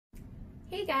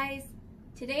Hey guys!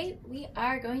 Today we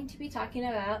are going to be talking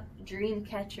about dream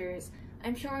catchers.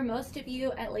 I'm sure most of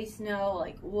you at least know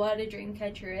what a dream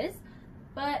catcher is,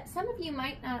 but some of you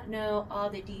might not know all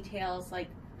the details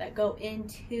that go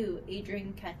into a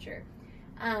dream catcher.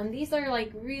 These are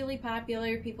really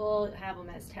popular. People have them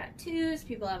as tattoos,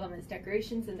 people have them as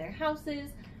decorations in their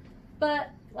houses, but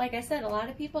like I said, a lot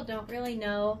of people don't really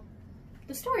know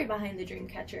the story behind the dream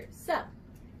catcher. So,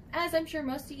 as I'm sure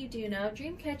most of you do know,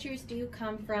 dream catchers do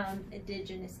come from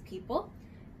indigenous people.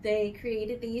 They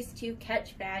created these to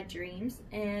catch bad dreams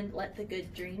and let the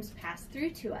good dreams pass through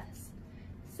to us.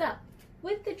 So,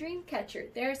 with the dream catcher,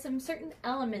 there are some certain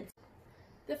elements.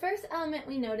 The first element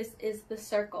we notice is the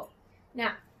circle.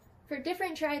 Now, for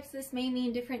different tribes, this may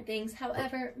mean different things.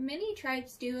 However, many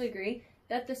tribes do agree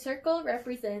that the circle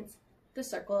represents the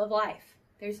circle of life.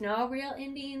 There's no real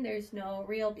ending, there's no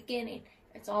real beginning.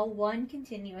 It's all one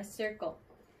continuous circle.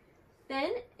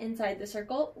 Then, inside the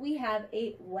circle, we have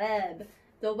a web.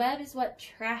 The web is what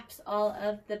traps all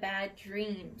of the bad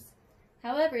dreams.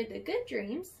 However, the good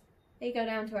dreams, they go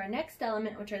down to our next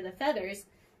element, which are the feathers,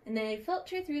 and they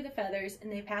filter through the feathers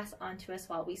and they pass on to us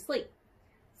while we sleep.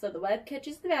 So the web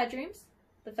catches the bad dreams,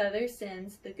 the feather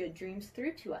sends the good dreams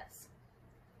through to us.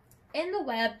 In the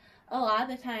web, a lot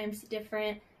of the times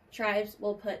different tribes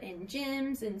will put in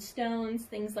gems and stones,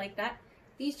 things like that.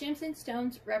 These gems and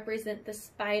stones represent the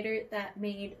spider that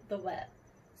made the web.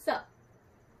 So,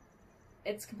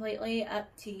 it's completely up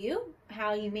to you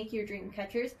how you make your dream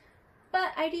catchers,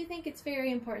 but I do think it's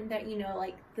very important that you know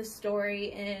the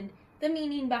story and the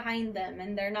meaning behind them,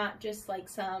 and they're not just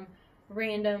some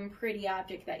random pretty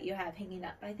object that you have hanging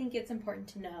up. I think it's important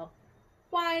to know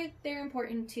why they're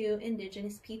important to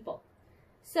indigenous people.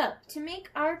 So, to make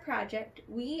our project,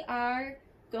 we are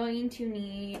going to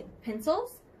need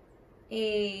pencils,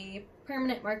 a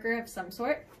permanent marker of some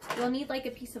sort. You'll need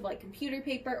a piece of computer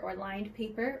paper or lined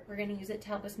paper. We're going to use it to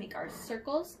help us make our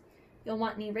circles. You'll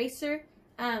want an eraser.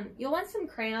 You'll want some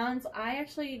crayons. I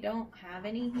actually don't have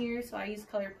any here, so I use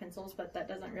colored pencils, but that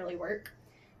doesn't really work.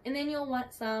 And then you'll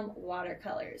want some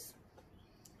watercolors.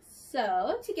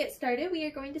 So, to get started, we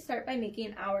are going to start by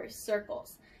making our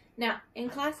circles. Now, in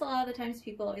class, a lot of the times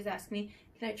people always ask me,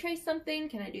 can I trace something?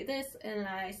 Can I do this? And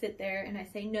I sit there and I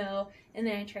say no, and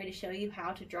then I try to show you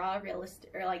how to draw a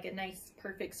realistic, or a nice,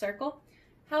 perfect circle.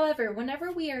 However,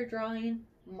 whenever we are drawing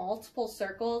multiple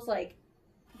circles like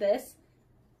this,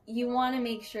 you want to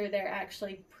make sure they're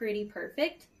actually pretty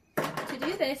perfect. To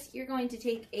do this, you're going to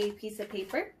take a piece of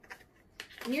paper,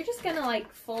 and you're just going to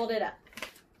fold it up,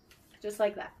 just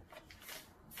like that.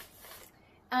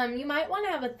 You might want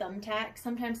to have a thumbtack.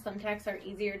 Sometimes thumbtacks are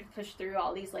easier to push through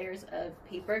all these layers of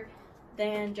paper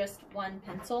than just one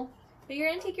pencil. But you're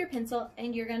going to take your pencil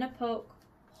and you're going to poke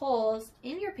holes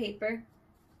in your paper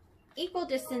equal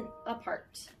distance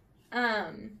apart.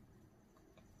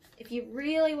 If you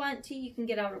really want to, you can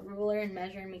get out a ruler and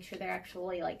measure and make sure they're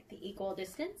actually the equal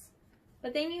distance.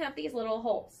 But then you have these little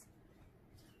holes.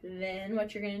 Then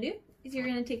what you're going to do is you're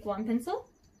going to take one pencil,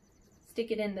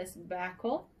 stick it in this back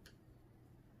hole.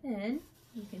 Then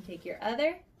you can take your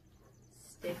other,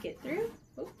 stick it through,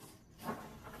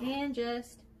 and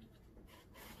just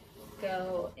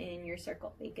go in your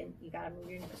circle. You gotta move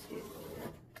your nose, dude.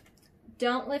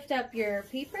 Don't lift up your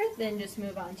paper, then just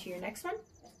move on to your next one.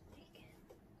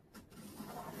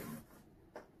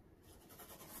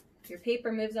 If your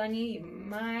paper moves on you, you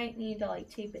might need to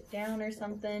tape it down or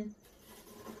something.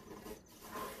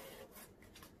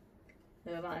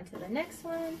 Move on to the next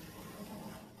one.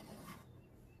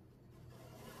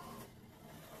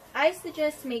 I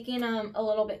suggest making them a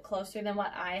little bit closer than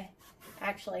what I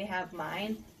actually have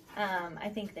mine.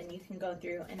 I think then you can go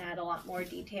through and add a lot more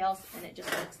details and it just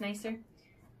looks nicer.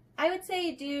 I would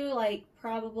say do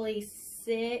probably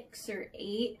 6 or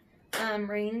 8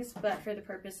 rings, but for the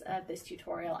purpose of this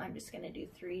tutorial, I'm just going to do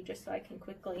 3 just so I can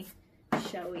quickly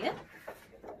show you.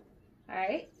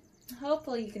 Alright,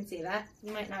 hopefully you can see that.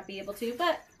 You might not be able to,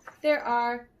 but there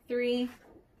are 3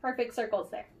 perfect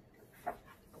circles there.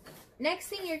 Next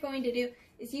thing you're going to do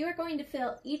is you are going to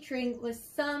fill each ring with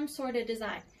some sort of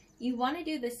design. You want to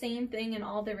do the same thing in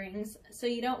all the rings, so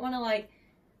you don't want to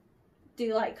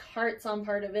do hearts on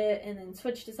part of it and then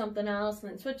switch to something else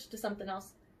and then switch to something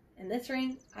else. In this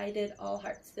ring, I did all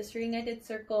hearts. This ring I did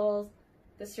circles.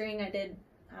 This ring I did,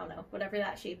 I don't know, whatever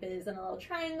that shape is, and a little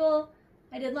triangle.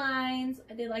 I did lines,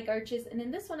 I did arches, and in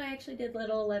this one I actually did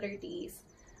little letter D's.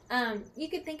 You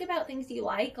could think about things you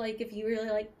like if you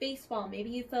really like baseball, maybe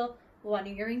you fill one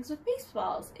of your rings with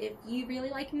baseballs. If you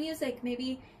really like music,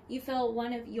 maybe you fill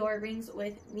one of your rings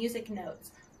with music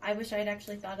notes. I wish I had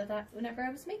actually thought of that whenever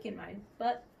I was making mine,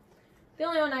 but The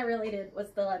only one I really did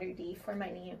was the letter D for my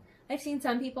name. I've seen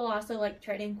some people also like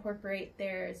try to incorporate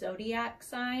their zodiac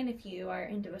sign if you are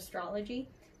into astrology.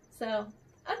 So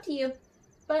up to you.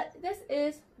 But this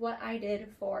is what I did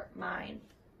for mine.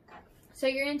 So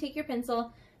you're going to take your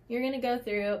pencil, you're going to go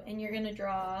through and you're going to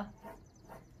draw,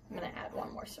 I'm going to add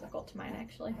one more circle to mine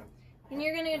actually. And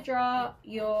you're going to draw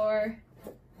your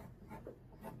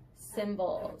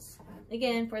symbols.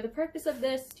 Again, for the purpose of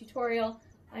this tutorial,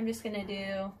 I'm just going to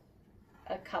do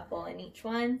a couple in each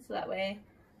one so that way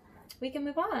we can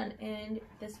move on and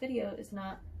this video is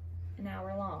not an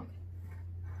hour long.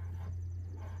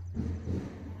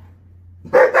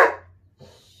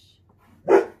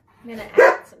 I'm gonna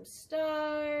add some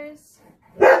stars.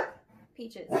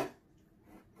 Peaches.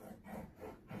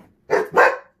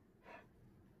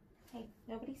 Hey,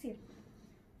 nobody's here.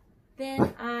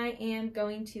 Then I am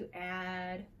going to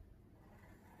add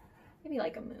maybe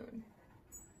like a moon.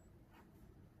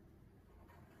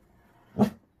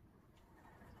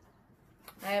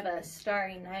 I have a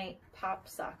Starry Night pop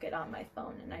socket on my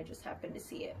phone and I just happened to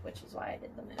see it, which is why I did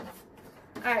the moon.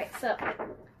 Alright, so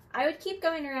I would keep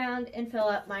going around and fill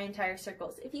up my entire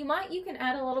circles. If you want, you can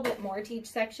add a little bit more to each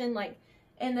section. Like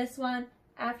in this one,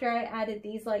 after I added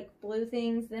these like blue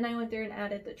things, then I went through and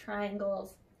added the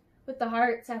triangles. With the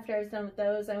hearts, after I was done with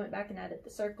those, I went back and added the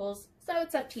circles. So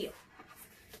it's up to you.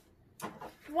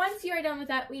 Once you are done with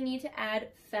that, we need to add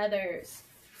feathers.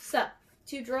 So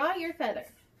to draw your feather,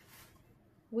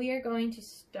 we are going to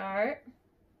start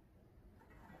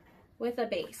with a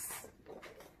base.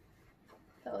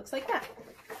 That looks like that.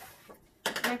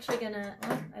 I'm actually gonna,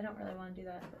 well, I don't really want to do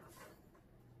that.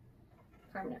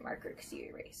 Permanent marker because you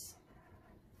erase.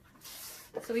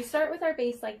 So we start with our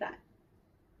base like that.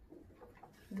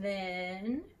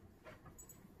 Then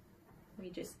we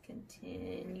just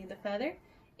continue the feather.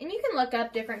 And you can look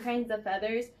up different kinds of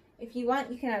feathers. If you want,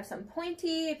 you can have some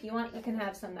pointy. If you want, you can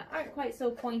have some that aren't quite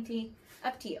so pointy.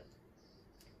 Up to you.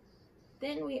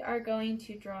 Then we are going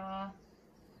to draw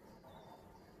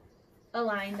a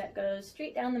line that goes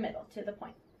straight down the middle to the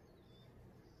point.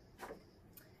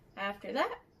 After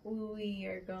that, we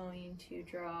are going to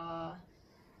draw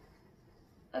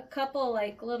a couple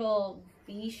like little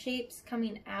V shapes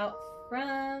coming out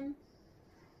from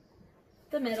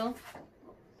the middle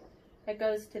that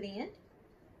goes to the end.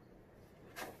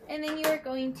 And then you are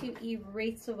going to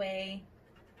erase away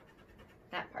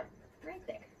that part right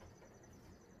there.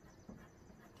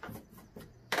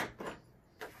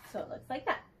 So it looks like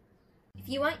that. If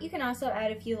you want, you can also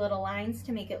add a few little lines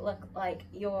to make it look like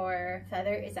your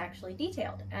feather is actually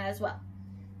detailed as well.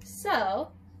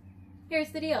 So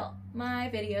here's the deal. My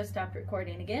video stopped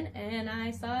recording again and I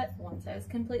saw it once I was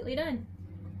completely done.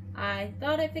 I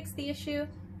thought I fixed the issue,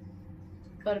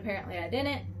 but apparently I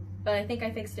didn't. But I think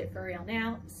I fixed it for real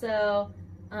now. So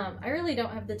I really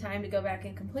don't have the time to go back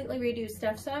and completely redo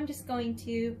stuff, so I'm just going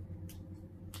to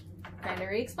kind of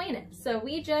re-explain it. So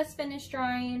we just finished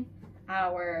drawing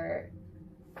our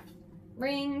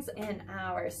rings and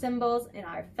our symbols and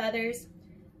our feathers.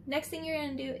 Next thing you're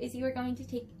going to do is you are going to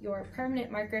take your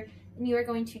permanent marker and you are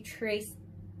going to trace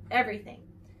everything.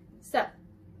 So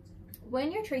when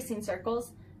you're tracing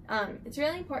circles, it's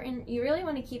really important, you really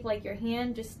want to keep like your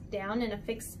hand just down in a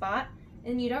fixed spot,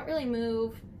 and you don't really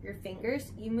move your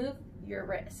fingers, you move your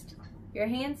wrist. Your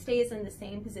hand stays in the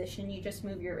same position, you just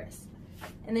move your wrist.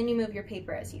 And then you move your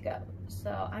paper as you go.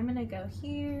 So I'm going to go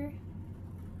here.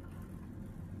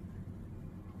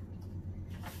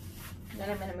 And then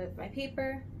I'm going to move my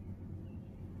paper.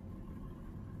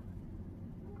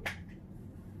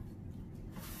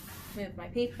 Move my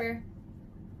paper.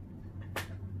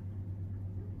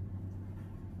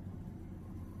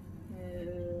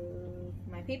 Move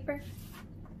my paper.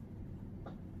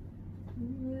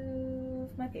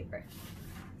 Move my paper.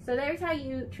 So there's how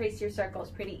you trace your circles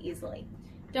pretty easily.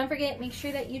 Don't forget, make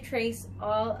sure that you trace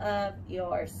all of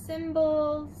your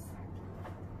symbols.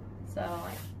 So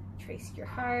I traced your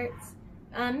hearts.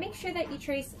 Make sure that you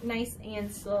trace nice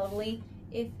and slowly.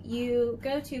 If you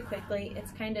go too quickly,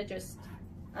 it's kind of just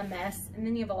a mess, and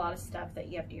then you have a lot of stuff that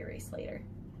you have to erase later.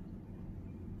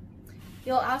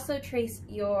 You'll also trace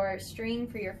your string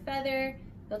for your feather.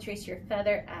 You'll trace your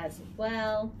feather as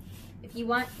well. If you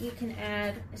want, you can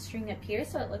add a string up here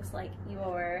so it looks like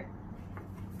your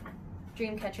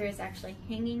dream catcher is actually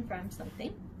hanging from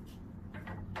something.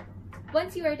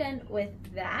 Once you are done with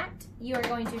that, you are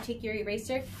going to take your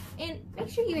eraser and make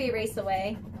sure you erase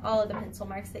away all of the pencil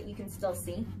marks that you can still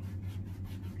see.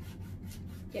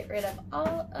 Get rid of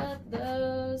all of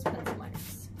those pencil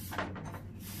marks.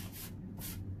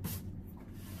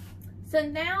 So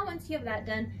now, once you have that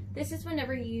done, this is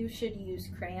whenever you should use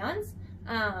crayons.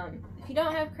 If you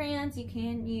don't have crayons, you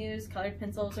can use colored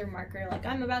pencils or marker like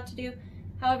I'm about to do.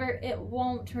 However, it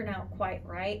won't turn out quite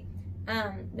right.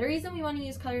 The reason we want to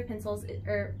use colored pencils,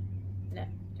 the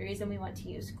reason we want to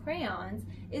use crayons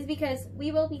is because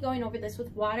we will be going over this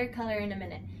with watercolor in a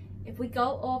minute. If we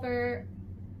go over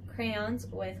crayons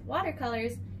with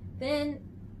watercolors, then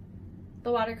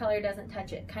the watercolor doesn't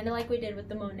touch it, kind of like we did with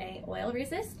the Monet Oil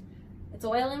Resist. It's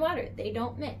oil and water, they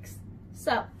don't mix.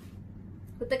 So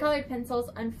with the colored pencils,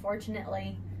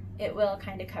 unfortunately, it will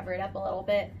kind of cover it up a little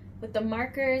bit. With the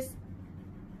markers,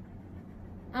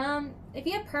 if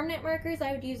you have permanent markers,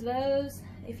 I would use those.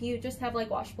 If you just have like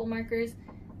washable markers,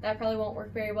 that probably won't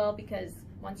work very well because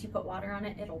once you put water on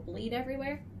it, it'll bleed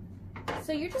everywhere.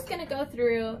 So you're just gonna go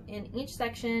through in each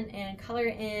section and color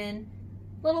in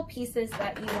little pieces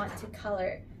that you want to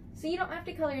color. So you don't have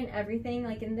to color in everything.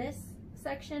 Like in this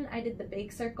section, I did the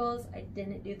big circles. I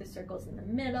didn't do the circles in the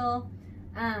middle.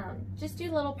 Just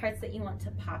do little parts that you want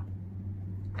to pop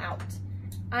out.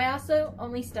 I also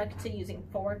only stuck to using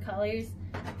 4 colors.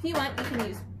 If you want,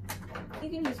 you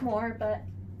can use more, but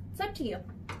it's up to you.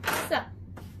 So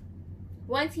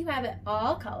once you have it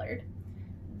all colored,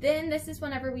 then this is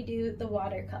whenever we do the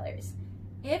watercolors.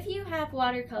 If you have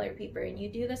watercolor paper and you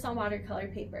do this on watercolor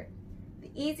paper,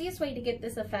 the easiest way to get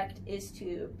this effect is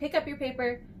to pick up your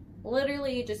paper,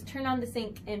 literally just turn on the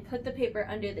sink and put the paper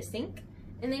under the sink,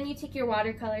 and then you take your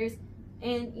watercolors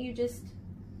and you just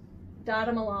dot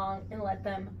them along and let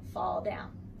them fall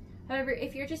down. However,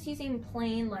 if you're just using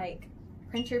plain like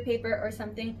printer paper or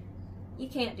something, you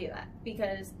can't do that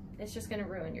because it's just going to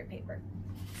ruin your paper.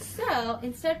 So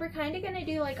instead, we're kind of going to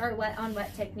do like our wet on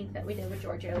wet technique that we did with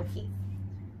Georgia O'Keeffe.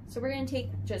 So we're going to take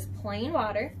just plain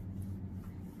water.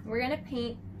 We're going to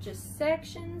paint just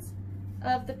sections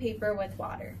of the paper with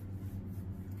water.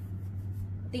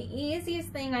 The easiest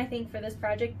thing I think for this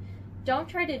project, don't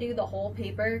try to do the whole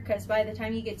paper because by the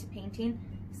time you get to painting,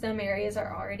 some areas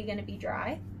are already going to be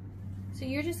dry. So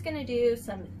you're just going to do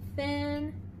some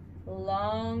thin,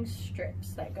 long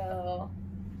strips that go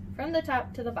from the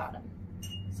top to the bottom.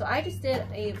 So I just did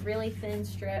a really thin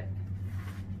strip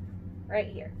right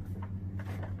here.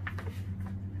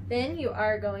 Then you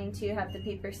are going to have the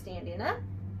paper standing up.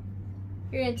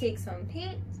 You're going to take some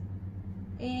paint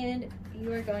and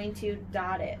you are going to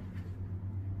dot it.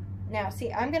 Now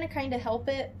see, I'm going to kind of help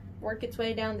it work its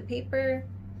way down the paper.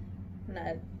 I'm going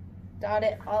to dot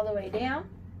it all the way down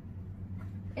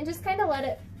and just kind of let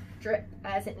it drip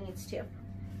as it needs to.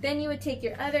 Then you would take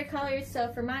your other colors.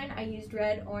 So for mine, I used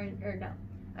red, orange, or no,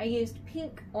 I used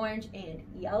pink, orange, and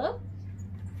yellow.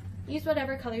 Use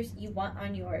whatever colors you want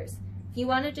on yours. If you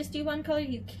want to just do one color,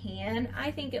 you can.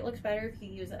 I think it looks better if you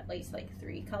use at least like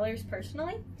 3 colors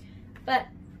personally. But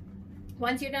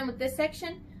once you're done with this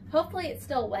section, hopefully it's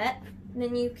still wet, and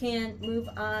then you can move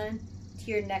on to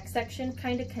your next section,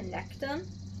 kind of connect them.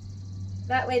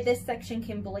 That way this section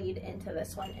can bleed into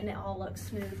this one and it all looks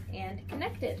smooth and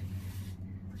connected.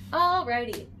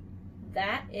 Alrighty,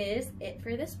 that is it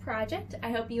for this project.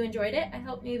 I hope you enjoyed it. I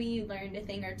hope maybe you learned a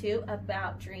thing or two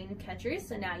about dream catchers,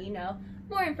 so now you know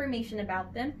more information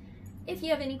about them. If you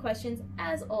have any questions,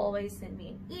 as always, send me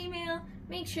an email.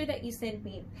 Make sure that you send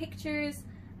me pictures.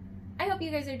 I hope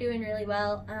you guys are doing really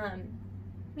well.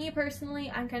 Me personally,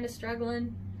 I'm kind of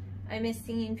struggling. I miss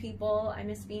seeing people. I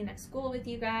miss being at school with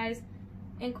you guys.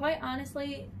 And quite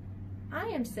honestly, I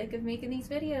am sick of making these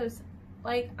videos.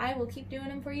 Like, I will keep doing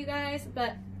them for you guys,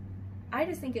 but I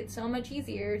just think it's so much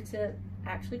easier to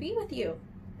actually be with you.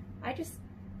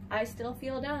 I still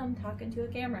feel dumb talking to a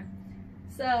camera.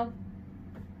 So,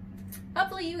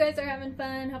 hopefully you guys are having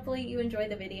fun. Hopefully you enjoy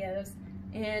the videos.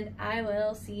 And I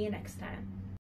will see you next time.